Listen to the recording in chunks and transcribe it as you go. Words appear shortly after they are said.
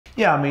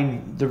Yeah, I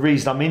mean, the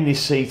reason I'm in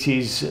this seat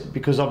is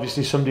because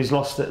obviously somebody's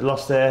lost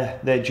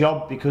their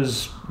job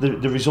because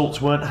the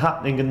results weren't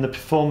happening and the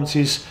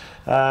performances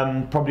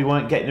probably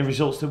weren't getting the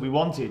results that we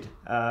wanted.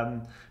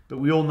 But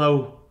we all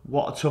know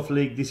what a tough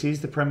league this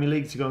is, the Premier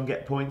League, to go and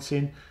get points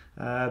in.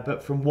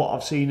 But from what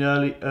I've seen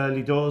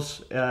early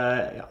doors,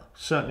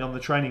 certainly on the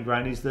training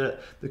ground, is that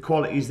the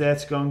quality is there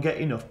to go and get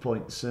enough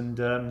points, and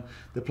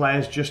the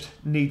players just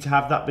need to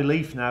have that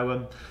belief now.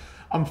 And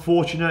I'm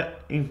fortunate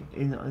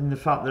in the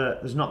fact that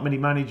there's not many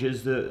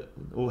managers that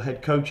or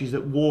head coaches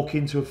that walk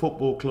into a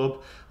football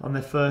club on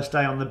their first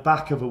day on the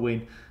back of a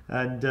win,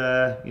 and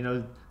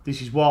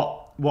this is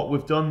what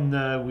we've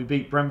done. We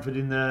beat Brentford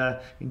in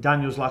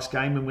Daniel's last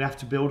game, and we have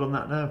to build on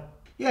that now.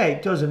 Yeah,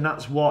 it does, and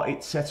that's what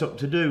it's set up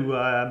to do.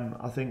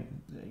 I think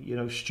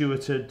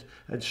Stuart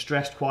had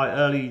stressed quite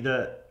early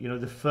that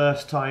the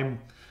first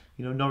time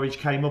Norwich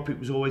came up, it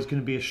was always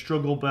going to be a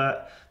struggle,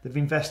 but they've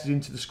invested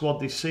into the squad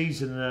this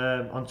season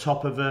on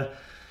top of a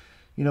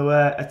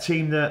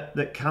team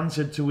that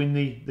cantered to win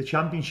the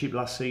championship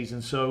last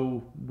season.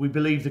 So we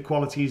believe the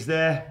quality is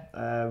there.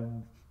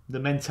 The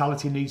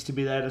mentality needs to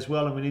be there as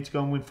well, and we need to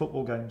go and win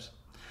football games.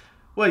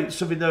 Well, it's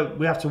something that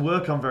we have to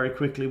work on very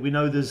quickly. We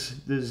know there's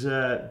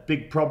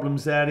big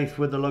problems there if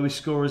we're the lowest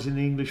scorers in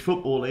the English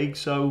Football League.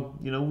 So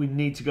we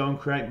need to go and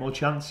create more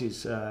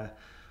chances.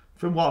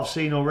 From what I've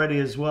seen already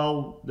as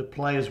well, the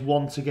players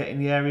want to get in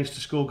the areas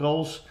to score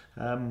goals.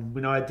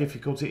 We know how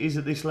difficult it is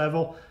at this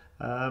level.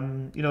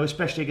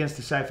 Especially against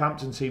the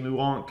Southampton team, who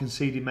aren't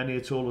conceding many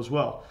at all as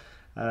well.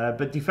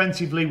 But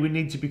defensively, we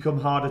need to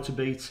become harder to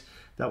beat.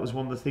 That was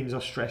one of the things I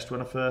stressed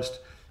when I first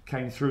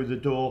came through the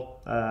door.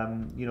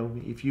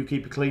 If you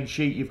keep a clean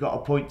sheet, you've got a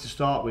point to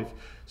start with.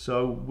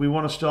 So we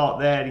want to start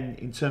there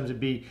in terms of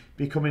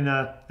becoming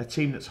a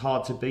team that's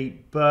hard to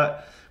beat.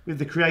 But with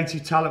the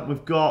creative talent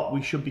we've got,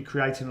 we should be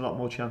creating a lot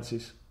more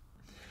chances.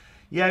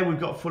 Yeah, we've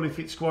got a fully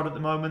fit squad at the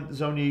moment.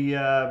 There's only,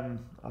 I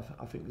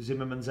think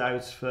Zimmerman's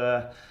out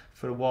for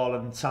a while,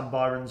 and Sam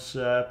Byron's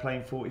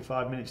playing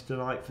 45 minutes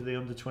tonight for the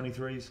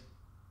under-23s.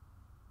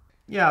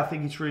 Yeah, I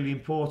think it's really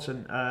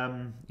important.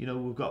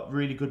 We've got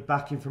really good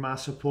backing from our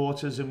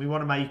supporters, and we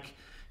want to make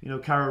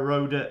Carrow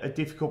Road a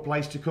difficult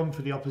place to come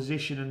for the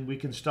opposition, and we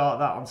can start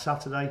that on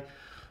Saturday.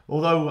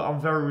 Although I'm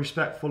very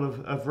respectful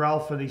of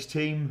Ralph and his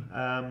team,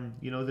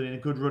 they're in a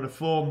good run of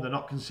form, they're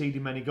not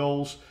conceding many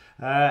goals,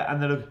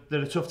 and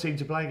they're a tough team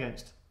to play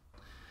against.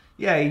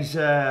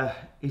 Yeah,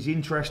 he's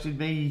interested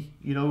me,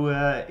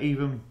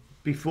 even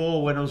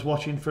before when I was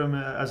watching from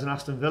as an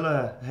Aston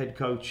Villa head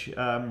coach.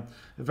 A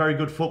very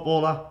good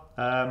footballer,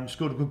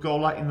 scored a good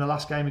goal in the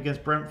last game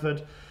against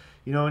Brentford,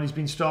 and he's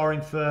been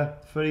starring for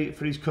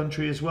his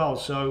country as well.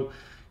 So,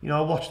 I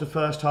watched the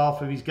first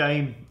half of his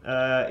game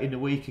in the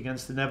week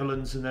against the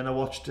Netherlands, and then I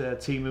watched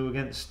Timu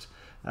against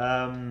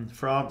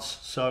France.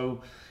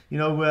 So,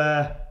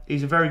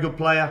 he's a very good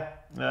player.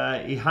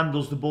 He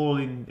handles the ball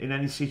in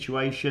any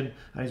situation,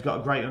 and he's got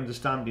a great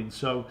understanding.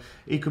 So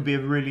he could be a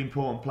really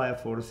important player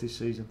for us this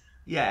season.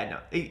 Yeah, no,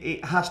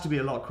 it has to be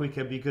a lot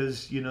quicker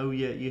because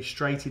you're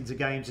straight into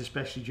games,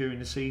 especially during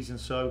the season.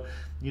 So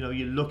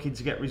you're looking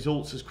to get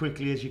results as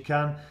quickly as you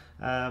can.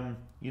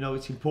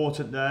 It's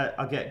important that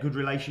I get good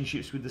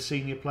relationships with the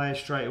senior players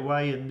straight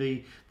away and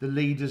the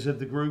leaders of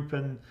the group.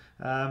 And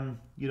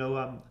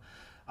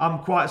I'm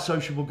quite a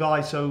sociable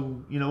guy,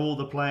 so all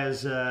the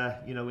players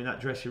in that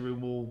dressing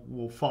room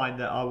will find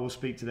that I will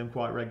speak to them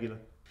quite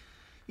regularly.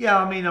 Yeah,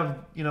 I mean, I've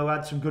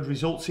had some good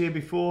results here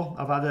before.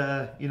 I've had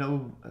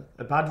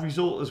a bad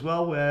result as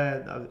well,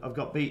 where I've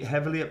got beat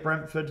heavily at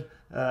Brentford.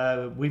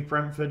 With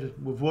Brentford,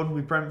 we've won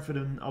with Brentford,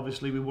 and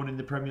obviously we won in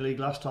the Premier League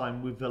last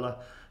time with Villa,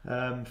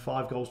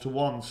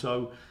 5-1.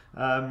 So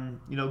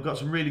got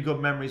some really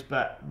good memories.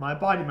 But my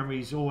abiding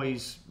memory is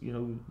always,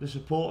 the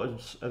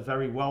supporters are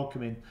very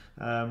welcoming.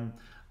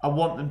 I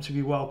want them to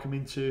be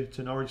welcoming to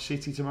Norwich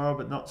City tomorrow,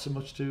 but not so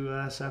much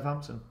to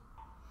Southampton.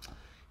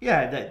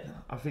 Yeah,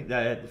 I think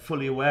they're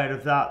fully aware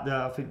of that.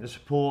 I think the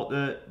support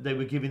that they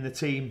were giving the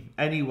team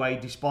anyway,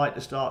 despite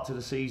the start to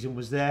the season,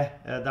 was there.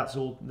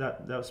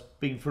 That's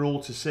been for all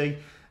to see.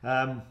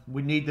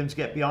 We need them to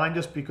get behind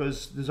us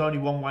because there's only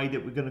one way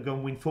that we're going to go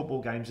and win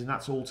football games, and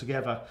that's all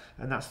together.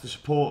 And that's the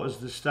supporters,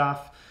 the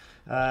staff,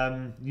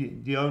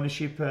 the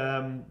ownership,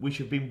 which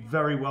have been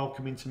very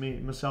welcoming to me,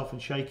 myself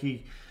and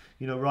Shaky,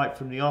 right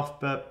from the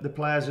off. But the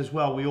players as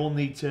well. We all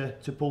need to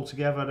pull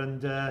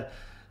together,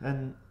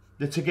 and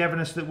the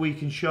togetherness that we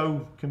can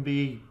show can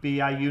be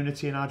our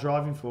unity and our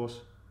driving force.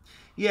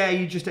 Yeah,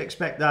 you just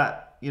expect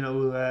that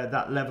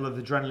that level of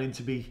adrenaline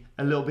to be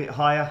a little bit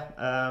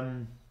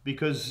higher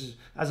because,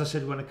 as I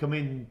said when I come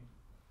in,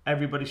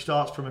 everybody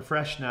starts from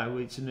afresh now.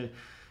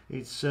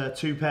 It's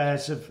two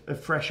pairs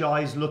of fresh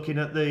eyes looking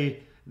at the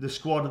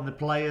squad and the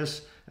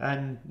players,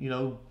 and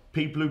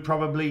people who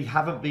probably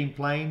haven't been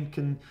playing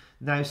can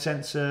now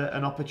sense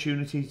an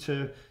opportunity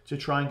to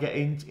try and get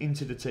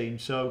into the team.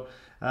 So.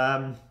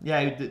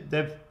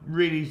 They've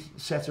really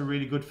set a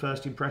really good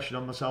first impression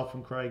on myself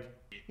and Craig.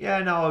 Yeah,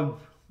 no,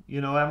 you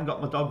know, I haven't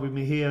got my dog with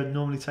me here.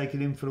 Normally taking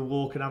him for a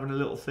walk and having a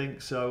little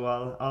think,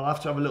 so I'll have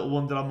to have a little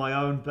wander on my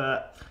own.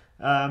 But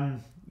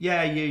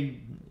yeah, the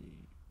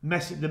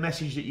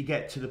message that you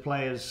get to the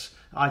players,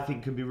 I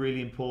think, can be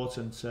really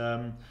important.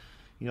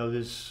 You know,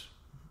 there's,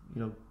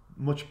 you know,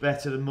 much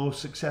better and more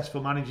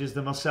successful managers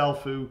than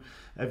myself who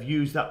have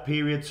used that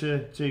period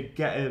to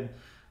get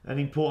an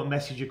important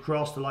message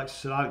across, the likes of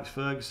Sir Alex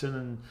Ferguson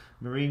and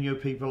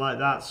Mourinho, people like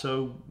that.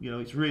 So, you know,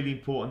 it's really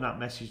important, that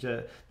message,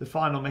 the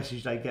final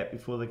message they get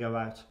before they go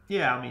out.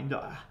 Yeah, I mean,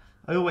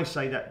 I always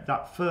say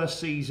that first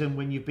season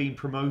when you've been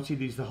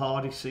promoted is the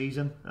hardest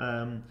season.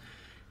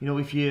 You know,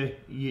 if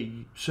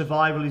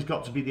survival has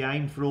got to be the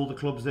aim for all the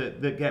clubs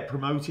that get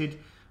promoted,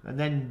 and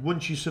then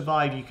once you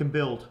survive, you can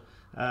build.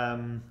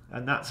 And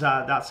that's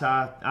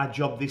our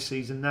job this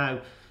season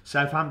now.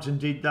 Southampton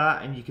did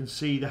that, and you can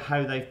see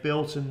how they've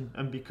built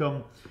and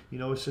become, you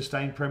know, a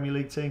sustained Premier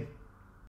League team.